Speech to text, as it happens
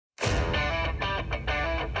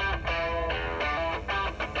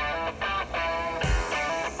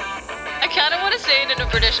want to say it in a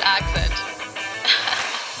British accent.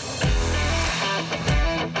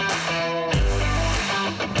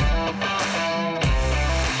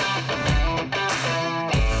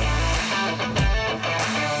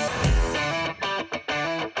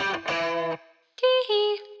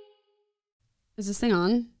 Is this thing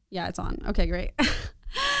on? Yeah, it's on. Okay, great.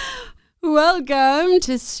 Welcome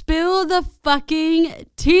to Spill the Fucking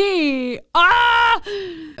Tea. Ah!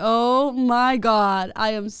 Oh my God.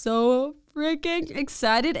 I am so freaking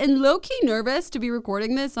excited and low-key nervous to be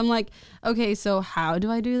recording this. I'm like, okay, so how do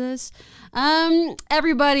I do this?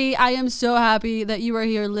 Everybody, I am so happy that you are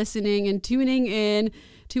here listening and tuning in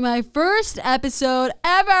to my first episode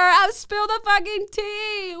ever of Spill the Fucking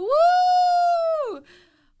Tea. Woo!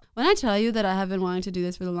 When I tell you that I have been wanting to do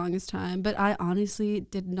this for the longest time, but I honestly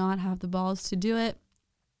did not have the balls to do it,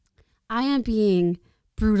 I am being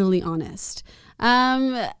brutally honest.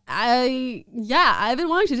 I've been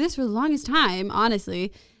wanting to do this for the longest time,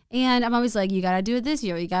 honestly. And I'm always like, you got to do it this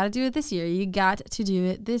year. You got to do it this year. You got to do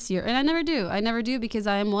it this year. And I never do. I never do because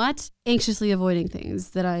I'm what? Anxiously avoiding things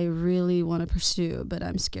that I really want to pursue, but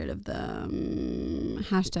I'm scared of them.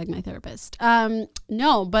 Hashtag my therapist.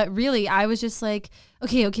 No, but really, I was just like,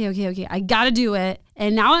 okay. I got to do it.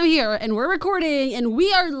 And now I'm here and we're recording and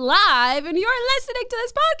we are live and you're listening to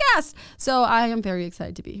this podcast. So I am very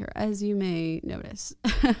excited to be here, as you may notice.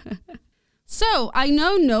 So I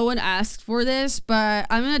know no one asked for this, but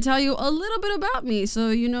I'm going to tell you a little bit about me so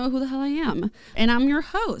you know who the hell I am. And I'm your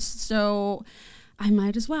host, so I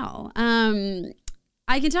might as well.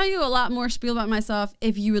 I can tell you a lot more spiel about myself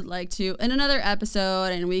if you would like to in another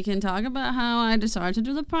episode, and we can talk about how I decided to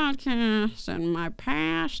do the podcast and my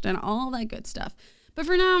past and all that good stuff. But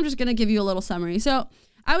for now, I'm just going to give you a little summary. So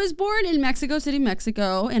I was born in Mexico City,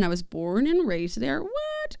 Mexico, and I was born and raised there.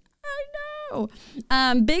 What? I know.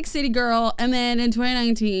 Big city girl. And then in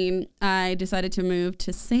 2019, I decided to move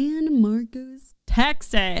to San Marcos,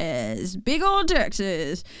 Texas. Big old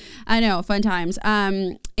Texas. I know, fun times.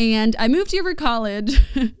 And I moved here for college.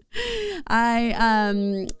 Wow,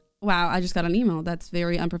 I just got an email. That's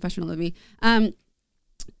very unprofessional of me.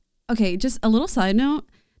 Okay, just a little side note.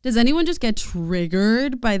 Does anyone just get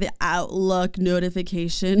triggered by the Outlook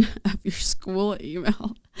notification of your school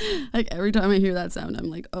email? Like every time I hear that sound, I'm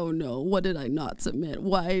like, oh no, what did I not submit?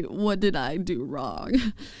 What did I do wrong?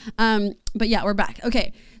 But yeah, we're back.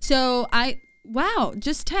 Okay. So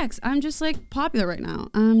just text. I'm just like popular right now.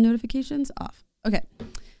 Notifications off. Okay.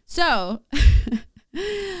 So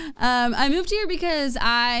I moved here because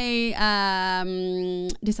I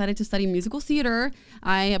decided to study musical theater.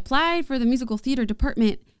 I applied for the musical theater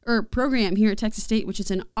department or program here at Texas State, which is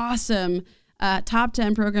an awesome top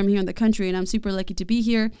 10 program here in the country. And I'm super lucky to be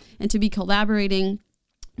here and to be collaborating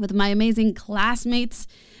with my amazing classmates.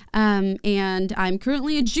 And I'm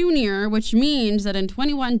currently a junior, which means that in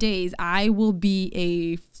 21 days, I will be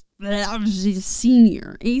a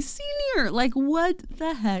senior. Like, what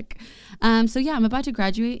the heck? So yeah, I'm about to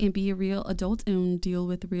graduate and be a real adult and deal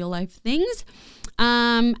with real life things.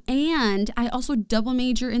 And I also double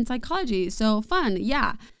major in psychology. So fun.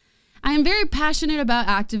 Yeah. I am very passionate about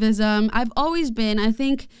activism. I've always been. I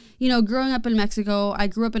think, growing up in Mexico, I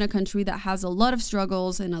grew up in a country that has a lot of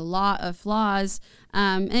struggles and a lot of flaws.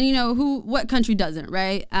 And what country doesn't,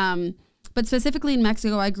 right? But specifically in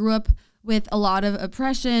Mexico, I grew up with a lot of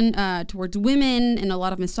oppression towards women and a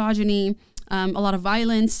lot of misogyny, a lot of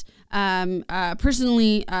violence.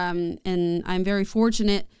 Personally, and I'm very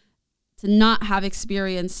fortunate to not have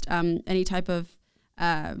experienced any type of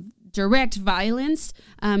direct violence,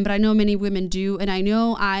 but I know many women do, and I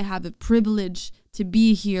know I have a privilege to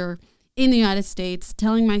be here in the United States,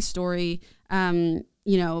 telling my story, being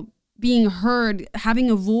heard, having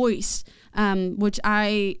a voice, which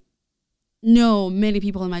I know many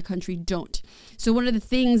people in my country don't. So one of the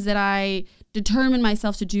things that I determined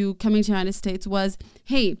myself to do coming to the United States was,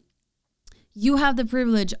 hey, you have the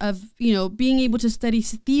privilege of, being able to study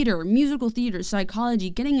theater, musical theater, psychology,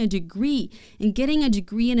 getting a degree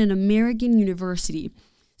in an American university.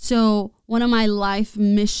 So one of my life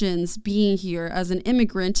missions being here as an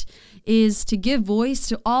immigrant is to give voice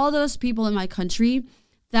to all those people in my country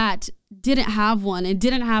that didn't have one and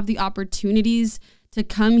didn't have the opportunities to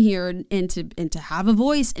come here and to have a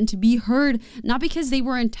voice and to be heard, not because they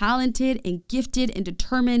weren't talented and gifted and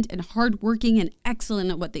determined and hardworking and excellent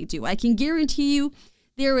at what they do. I can guarantee you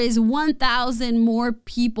there is 1,000 more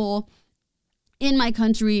people in my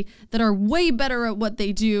country that are way better at what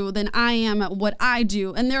they do than I am at what I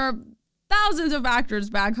do. And there are thousands of actors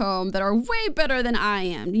back home that are way better than I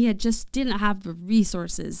am, yet just didn't have the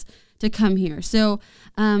resources to come here. So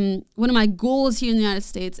one of my goals here in the United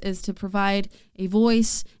States is to provide a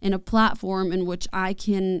voice and a platform in which I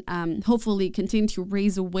can hopefully continue to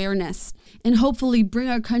raise awareness and hopefully bring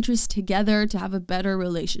our countries together to have a better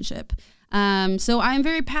relationship. So I'm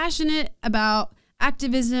very passionate about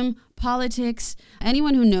activism, politics.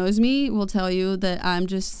 Anyone who knows me will tell you that I'm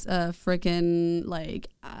just a freaking like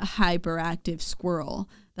a hyperactive squirrel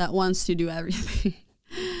that wants to do everything.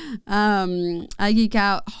 I geek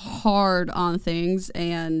out hard on things,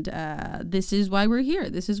 and this is why we're here.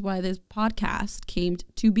 This is why this podcast came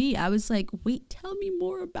to be. I was like, wait, tell me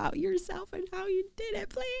more about yourself and how you did it,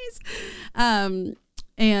 please.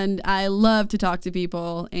 And I love to talk to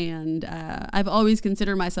people, and I've always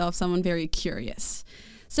considered myself someone very curious.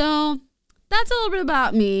 So that's a little bit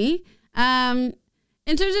about me.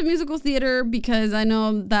 In terms of musical theater, because I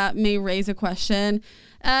know that may raise a question,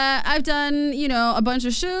 I've done, a bunch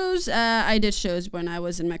of shows. I did shows when I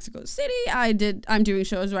was in Mexico City. I'm doing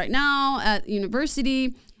shows right now at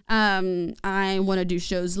university. I want to do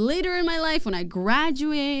shows later in my life when I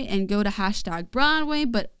graduate and go to #Broadway,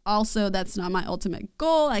 but also that's not my ultimate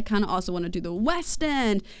goal. I kind of also want to do the West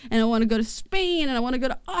End, and I want to go to Spain, and I want to go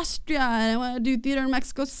to Austria, and I want to do theater in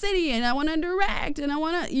Mexico City, and I want to direct, and I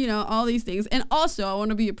want to, all these things. And also I want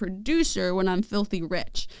to be a producer when I'm filthy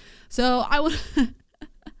rich. So I want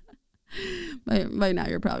by now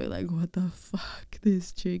you're probably like, what the fuck?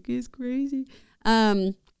 This chick is crazy.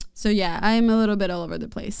 So yeah, I'm a little bit all over the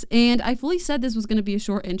place. And I fully said this was going to be a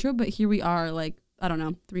short intro, but here we are, like, I don't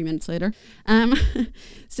know, 3 minutes later.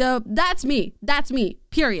 So that's me,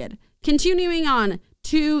 period. Continuing on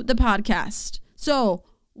to the podcast. So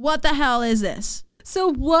what the hell is this?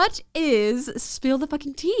 So what is Spill the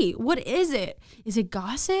Fucking Tea? What is it? Is it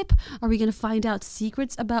gossip? Are we going to find out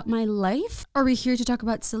secrets about my life? Are we here to talk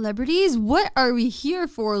about celebrities? What are we here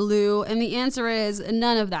for, Lou? And the answer is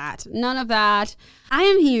none of that. None of that. I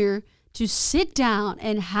am here to sit down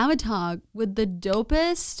and have a talk with the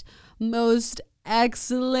dopest, most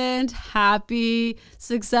excellent, happy,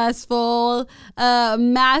 successful,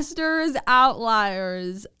 masters,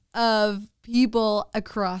 outliers of people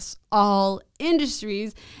across all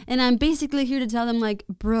industries. And I'm basically here to tell them, like,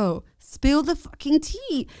 bro, spill the fucking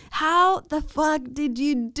tea. How the fuck did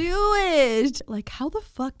you do it? Like, how the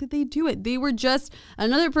fuck did they do it? They were just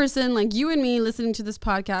another person like you and me listening to this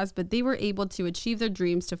podcast, but they were able to achieve their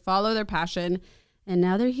dreams, to follow their passion. And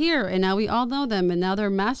now they're here, and now we all know them, and now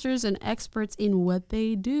they're masters and experts in what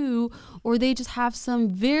they do, or they just have some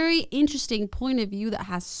very interesting point of view that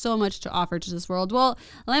has so much to offer to this world. Well,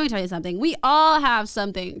 let me tell you something. We all have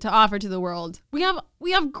something to offer to the world. We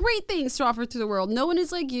have great things to offer to the world. No one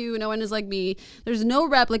is like you. No one is like me. There's no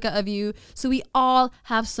replica of you. So we all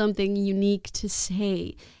have something unique to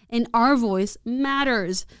say, and our voice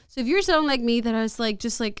matters. So if you're someone like me that I was like,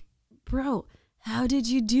 just like, bro, how did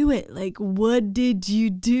you do it? Like, what did you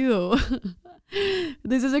do?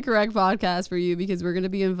 This is a correct podcast for you, because we're going to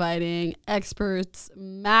be inviting experts,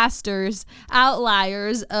 masters,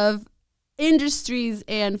 outliers of industries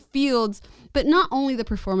and fields, but not only the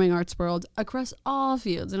performing arts world, across all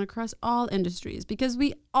fields and across all industries, because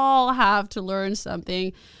we all have to learn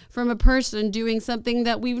something from a person doing something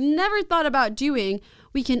that we've never thought about doing.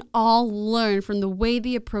 We can all learn from the way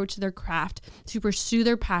they approach their craft to pursue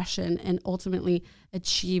their passion and ultimately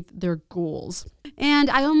achieve their goals. And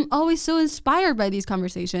I am always so inspired by these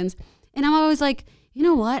conversations. And I'm always like, you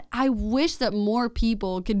know what? I wish that more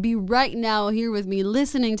people could be right now here with me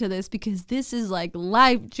listening to this, because this is like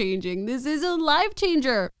life-changing. This is a life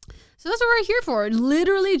changer. So that's what we're here for.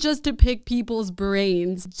 Literally just to pick people's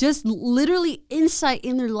brains, just literally insight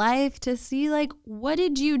in their life to see, like, what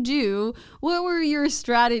did you do? What were your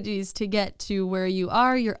strategies to get to where you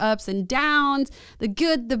are, your ups and downs, the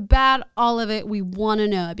good, the bad, all of it. We want to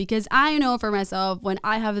know, because I know for myself, when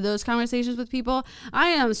I have those conversations with people, I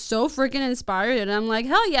am so freaking inspired, and I'm like,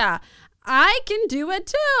 hell yeah, I can do it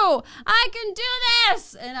too. I can do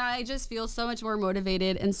this. And I just feel so much more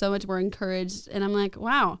motivated and so much more encouraged. And I'm like,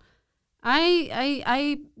 wow.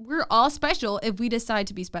 We're all special if we decide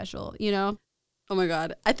to be special, Oh my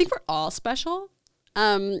God. I think we're all special.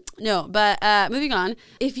 No, but moving on.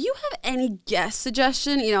 If you have any guest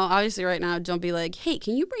suggestion, obviously right now, don't be like, hey,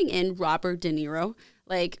 can you bring in Robert De Niro?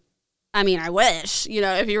 Like, I mean, I wish,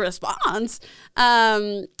 if he responds.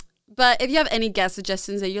 But if you have any guest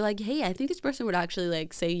suggestions that you're like, hey, I think this person would actually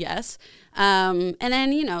like say yes. And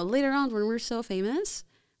then, later on when we're so famous,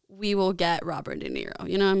 we will get Robert De Niro.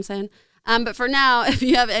 You know what I'm saying? But for now, if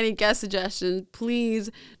you have any guest suggestions,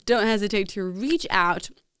 please don't hesitate to reach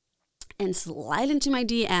out and slide into my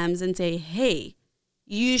DMs and say, hey,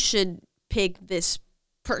 you should pick this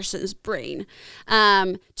person's brain,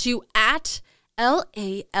 to at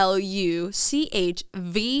LALUCHVZ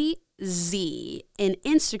in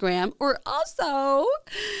Instagram, or also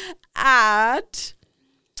at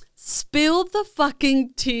Spill the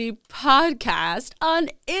Fucking Tea podcast on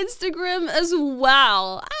Instagram as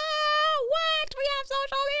well. What? We have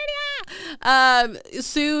social media.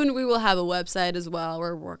 Soon we will have a website as well.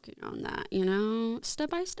 We're working on that, step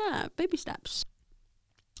by step, baby steps.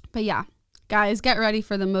 But yeah, guys, get ready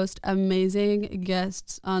for the most amazing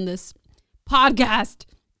guests on this podcast.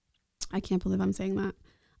 I can't believe I'm saying that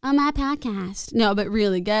on my podcast. No, but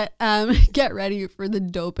really, get ready for the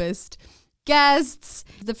dopest guests.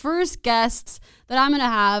 The first guests that I'm gonna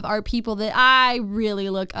have are people that I really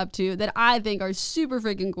look up to, that I think are super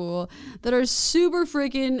freaking cool, that are super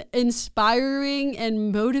freaking inspiring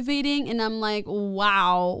and motivating, and I'm like,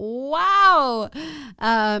 wow.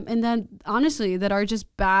 And then honestly, that are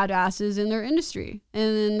just badasses in their industry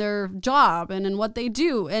and in their job and in what they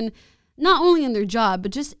do, and not only in their job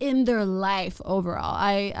but just in their life overall.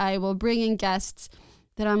 I will bring in guests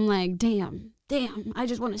that I'm like, damn, I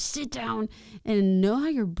just want to sit down and know how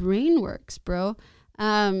your brain works, bro.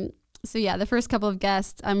 So yeah, the first couple of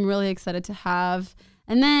guests I'm really excited to have.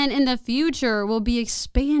 And then in the future, we'll be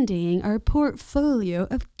expanding our portfolio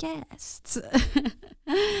of guests.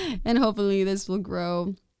 And hopefully this will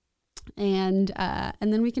grow. And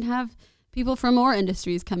then we can have people from more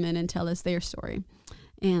industries come in and tell us their story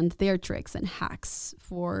and their tricks and hacks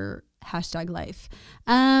for #life.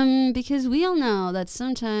 Because we all know that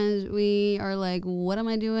sometimes we are like, what am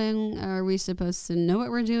I doing? Are we supposed to know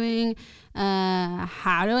what we're doing?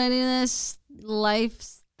 How do I do this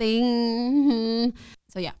life thing?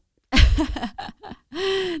 So yeah.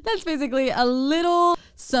 That's basically a little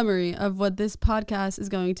summary of what this podcast is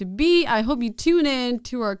going to be. I hope you tune in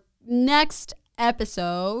to our next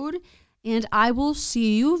episode, and I will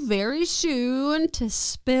see you very soon to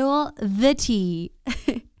spill the tea.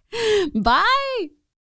 Bye.